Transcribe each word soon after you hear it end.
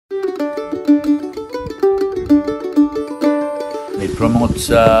promotes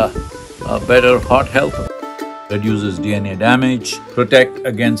a better heart health, reduces DNA damage, protect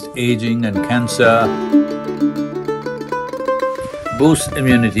against aging and cancer, boosts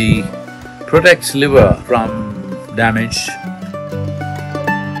immunity, protects liver from damage,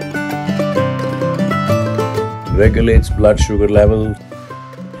 regulates blood sugar level,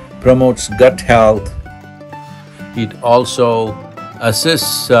 promotes gut health. It also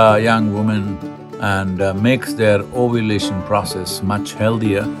assists young women and makes their ovulation process much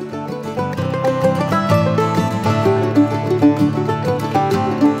healthier.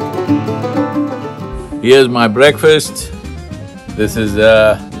 Here's my breakfast. This is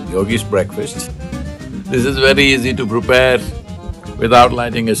Yogi's breakfast. This is very easy to prepare. Without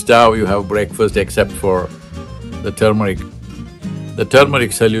lighting a stove, you have breakfast except for the turmeric. The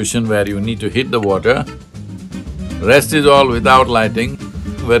turmeric solution where you need to heat the water. Rest is all without lighting,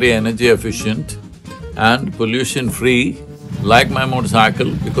 very energy efficient and pollution-free, like my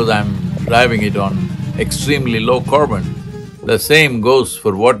motorcycle because I'm driving it on extremely low carbon. The same goes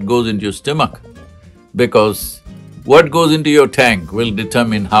for what goes into your stomach, because what goes into your tank will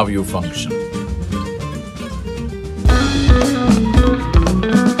determine how you function.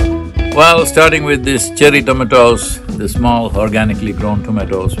 Well, starting with these cherry tomatoes, the small organically grown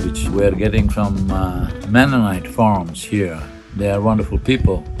tomatoes which we're getting from Mennonite farms here. They are wonderful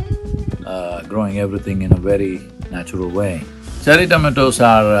people, growing everything in a very natural way. Cherry tomatoes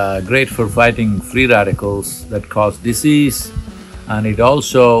are great for fighting free radicals that cause disease, and it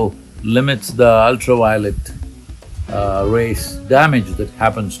also limits the ultraviolet rays damage that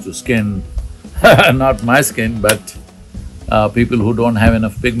happens to skin not my skin, but people who don't have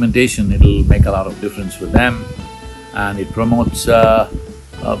enough pigmentation, it'll make a lot of difference for them, and it promotes a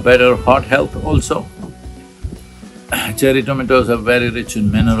better heart health also. Cherry tomatoes are very rich in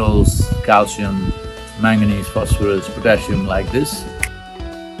minerals, calcium, manganese, phosphorus, potassium like this.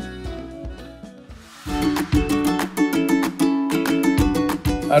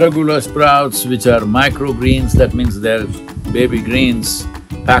 Arugula sprouts, which are microgreens, that means they're baby greens,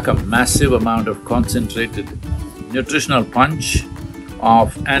 pack a massive amount of concentrated nutritional punch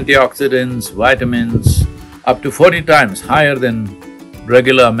of antioxidants, vitamins, up to 40 times higher than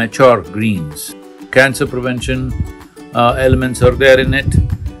regular mature greens. Cancer prevention elements are there in it,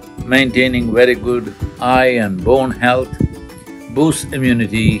 maintaining very good eye and bone health, boosts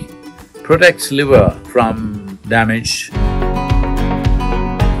immunity, protects liver from damage.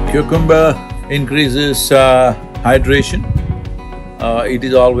 Cucumber increases hydration. It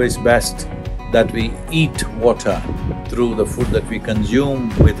is always best that we eat water through the food that we consume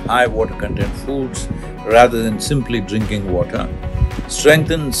with high water content foods rather than simply drinking water.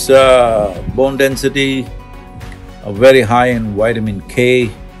 Strengthens bone density, very high in vitamin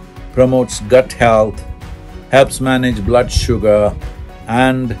K, promotes gut health, helps manage blood sugar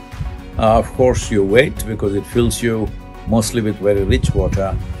and of course your weight because it fills you mostly with very rich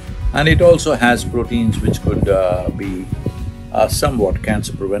water. And it also has proteins which could be somewhat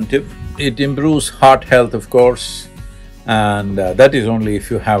cancer preventive. It improves heart health, of course, and that is only if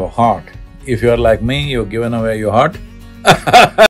you have a heart. If you're like me, you've given away your heart